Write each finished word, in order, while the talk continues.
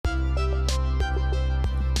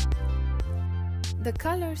The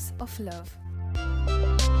colors of love.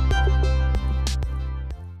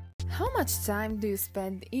 How much time do you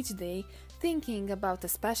spend each day thinking about a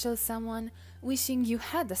special someone, wishing you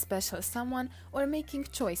had a special someone, or making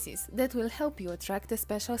choices that will help you attract a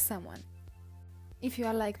special someone? If you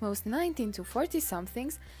are like most 19 to 40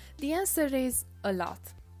 somethings, the answer is a lot.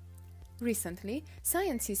 Recently,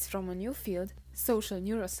 scientists from a new field, social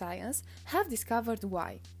neuroscience, have discovered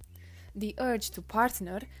why. The urge to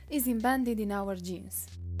partner is embedded in our genes.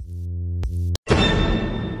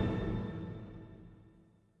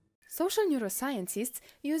 Social neuroscientists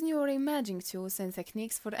use neuroimaging tools and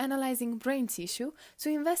techniques for analyzing brain tissue to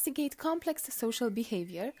investigate complex social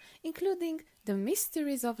behavior, including the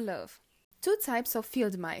mysteries of love. Two types of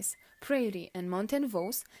field mice, prairie and mountain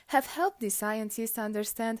voles, have helped the scientists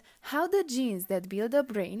understand how the genes that build a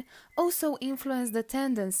brain also influence the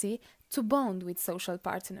tendency to bond with social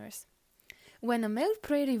partners. When a male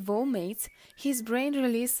prairie vole mates, his brain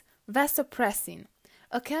releases vasopressin,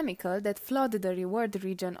 a chemical that flooded the reward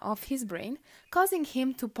region of his brain, causing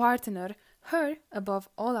him to partner her above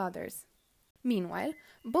all others. Meanwhile,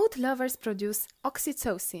 both lovers produce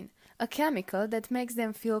oxytocin, a chemical that makes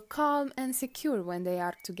them feel calm and secure when they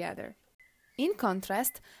are together. In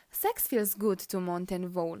contrast, sex feels good to mountain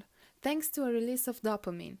vole, thanks to a release of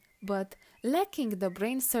dopamine, but lacking the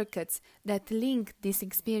brain circuits that link this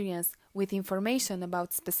experience with information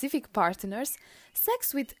about specific partners,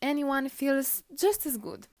 sex with anyone feels just as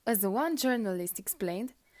good. As the one journalist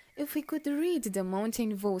explained, if we could read the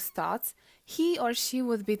mountain vole's thoughts, he or she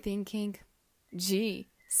would be thinking, "Gee,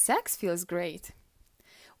 sex feels great."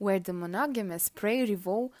 Where the monogamous prairie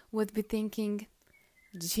vole would be thinking,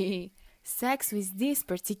 "Gee, sex with this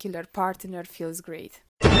particular partner feels great."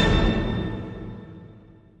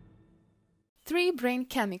 Three brain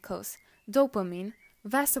chemicals, dopamine,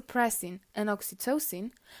 vasopressin, and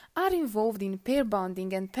oxytocin, are involved in pair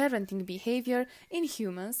bonding and parenting behavior in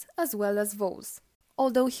humans as well as voles.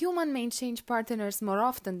 Although humans may change partners more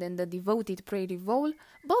often than the devoted prairie vole,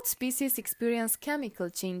 both species experience chemical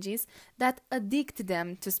changes that addict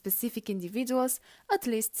them to specific individuals, at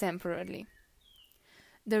least temporarily.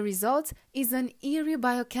 The result is an eerie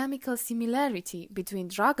biochemical similarity between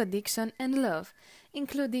drug addiction and love,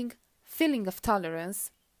 including feeling of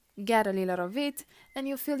tolerance, get a little of it and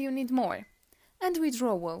you feel you need more, and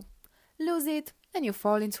withdrawal, lose it and you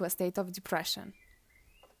fall into a state of depression.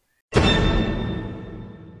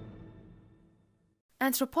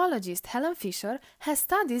 Anthropologist Helen Fisher has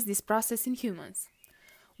studied this process in humans.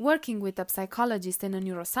 Working with a psychologist and a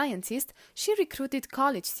neuroscientist, she recruited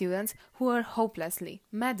college students who were hopelessly,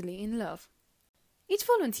 madly in love. Each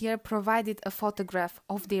volunteer provided a photograph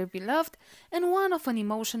of their beloved and one of an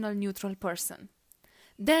emotional neutral person.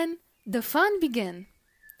 Then the fun began.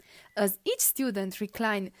 As each student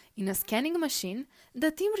reclined in a scanning machine, the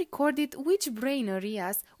team recorded which brain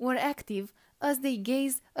areas were active as they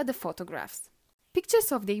gazed at the photographs.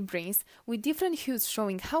 Pictures of their brains, with different hues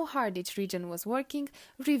showing how hard each region was working,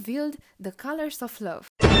 revealed the colors of love.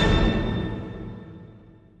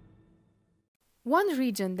 One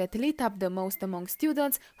region that lit up the most among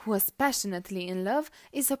students who was passionately in love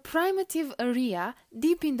is a primitive area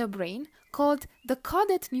deep in the brain called the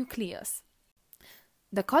caudate nucleus.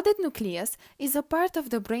 The caudate nucleus is a part of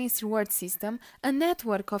the brain's reward system, a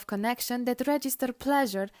network of connection that registers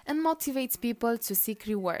pleasure and motivates people to seek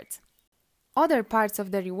rewards. Other parts of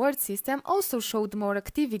the reward system also showed more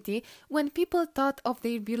activity when people thought of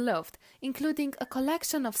their beloved, including a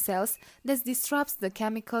collection of cells that disrupts the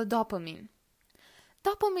chemical dopamine.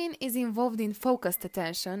 Dopamine is involved in focused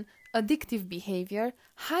attention, addictive behavior,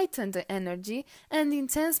 heightened energy, and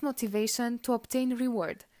intense motivation to obtain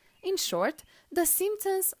reward. In short, the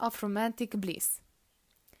symptoms of romantic bliss.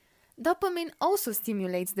 Dopamine also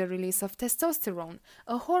stimulates the release of testosterone,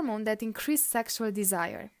 a hormone that increases sexual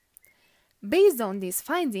desire. Based on these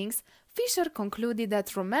findings, Fisher concluded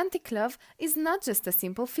that romantic love is not just a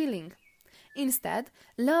simple feeling. Instead,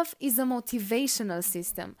 love is a motivational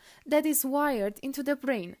system that is wired into the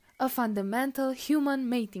brain, a fundamental human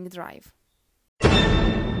mating drive.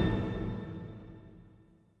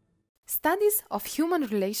 Studies of human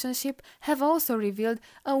relationships have also revealed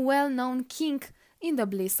a well-known kink in the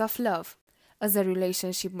bliss of love. As a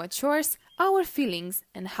relationship matures, our feelings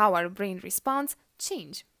and how our brain responds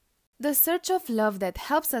change. The search of love that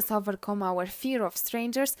helps us overcome our fear of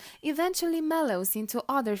strangers eventually mellows into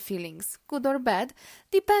other feelings, good or bad,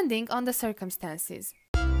 depending on the circumstances.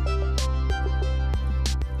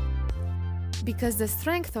 Because the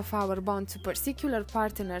strength of our bond to particular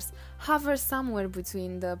partners hovers somewhere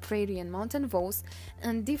between the prairie and mountain vows,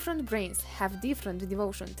 and different brains have different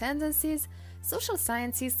devotion tendencies, social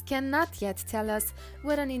scientists cannot yet tell us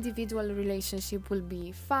whether an individual relationship will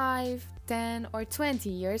be 5, 10, or 20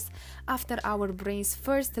 years after our brains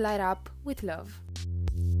first light up with love.